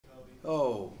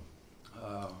Oh,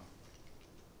 uh,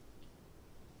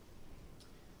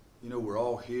 you know, we're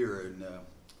all here, and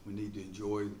we need to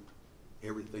enjoy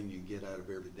everything you get out of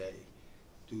every day.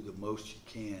 Do the most you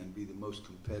can, be the most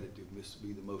competitive,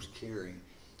 be the most caring,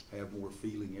 have more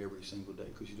feeling every single day,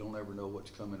 because you don't ever know what's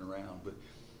coming around. But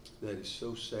that is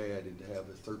so sad, and to have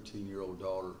a 13-year-old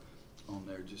daughter on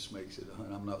there just makes it,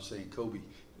 and I'm not saying Kobe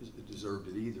deserved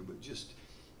it either, but just,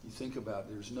 you think about,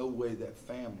 there's no way that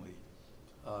family,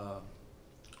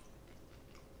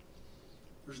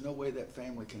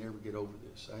 can ever get over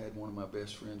this. I had one of my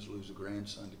best friends lose a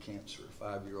grandson to cancer, a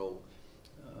 5-year-old,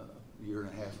 a year and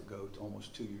a half ago,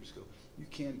 almost 2 years ago. You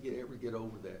can't ever get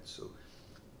over that. So,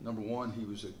 number one, he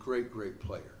was a great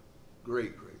player,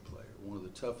 great player, one of the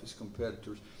toughest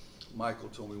competitors. Michael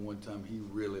told me one time he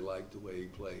really liked the way he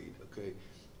played, okay?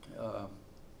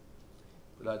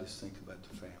 But I just think about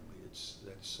the family. That's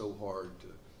so hard to,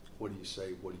 what do you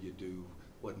say, what do you do,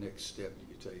 what next step do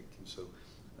you take? And so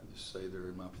I just say they're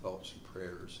in my thoughts and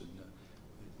prayers, and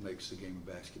it makes the game of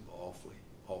basketball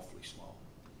awfully small.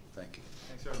 Thank you.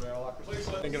 Thanks, everybody.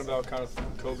 Thinking about kind of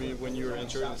Kobe when you were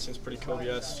injured, it seems pretty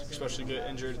Kobe-esque, especially get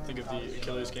injured. Think of the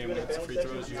Achilles game with the free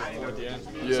throws you had at the end.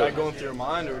 Yeah. Is that going through your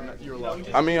mind, or you were locked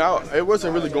in? I mean, it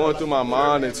wasn't really going through my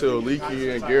mind until Leaky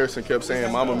and Garrison kept saying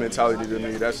mama mentality to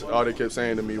me. That's all they kept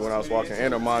saying to me when I was walking.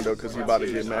 And Armando, because he about to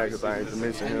get mad because I ain't to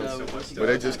mention him. But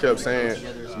they just kept saying,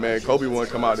 man, Kobe won't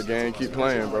come out the game, keep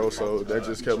playing, bro. So that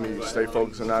just kept me stay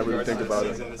focused and not really think about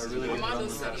it.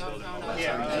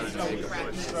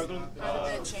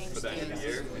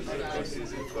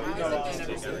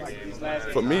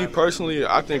 For me personally,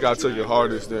 I think I took it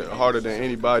harder than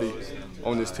anybody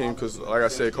on this team, because like I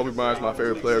said, Kobe Bryant's my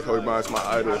favorite player, Kobe Bryant's my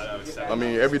idol. I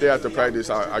mean, every day after practice,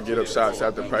 I get up shots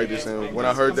after practice, and when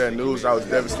I heard that news, I was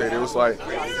devastated. It was like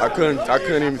I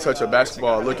couldn't even touch a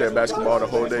basketball, look at basketball the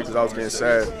whole day, because I was getting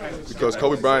sad, because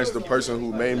Kobe Bryant's the person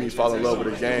who made me fall in love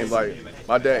with the game. Like,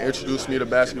 my dad introduced me to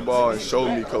basketball and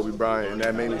showed me Kobe Bryant, and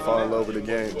that made me fall in love with the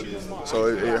game. So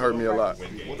it hurt me a lot.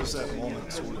 What does that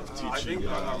moment sort of teach you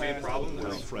about how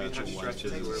fragile life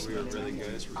is? Where we were really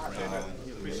good.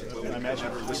 And I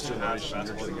imagine for this generation,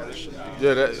 your generation.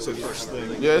 Yeah, that's the first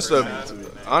thing. Yeah,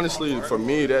 honestly, for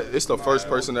me, it's the first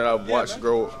person that I've watched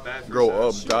grow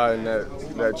up die in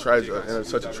that tragedy, in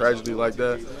such a tragedy like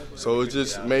that. So it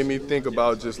just made me think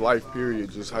about just life,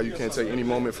 period, just how you can't take any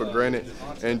moment for granted,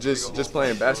 and just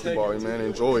playing basketball, man,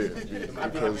 enjoy it,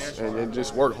 and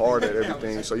just work hard at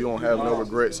everything so you don't have no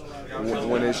regrets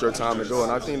when it's your time to go.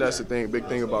 And I think that's the big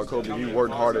thing about Kobe. He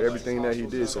worked hard at everything that he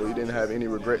did, so he didn't have any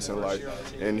regrets in life,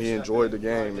 and he enjoyed the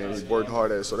game, and he worked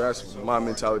hard at it. So that's my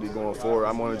mentality going forward.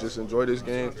 I'm going to just enjoy this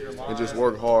game and just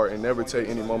work hard and never take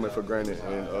any moment for granted,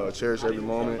 and cherish every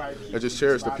moment, and just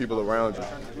cherish the people around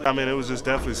you. I mean, it was just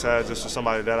definitely sad just for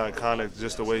somebody that iconic,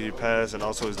 just the way he passed, and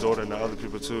also his daughter and the other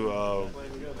people too.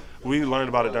 We learned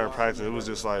about it during practice. It was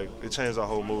just like, it changed our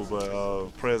whole mood,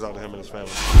 but prayers out to him and his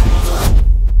family.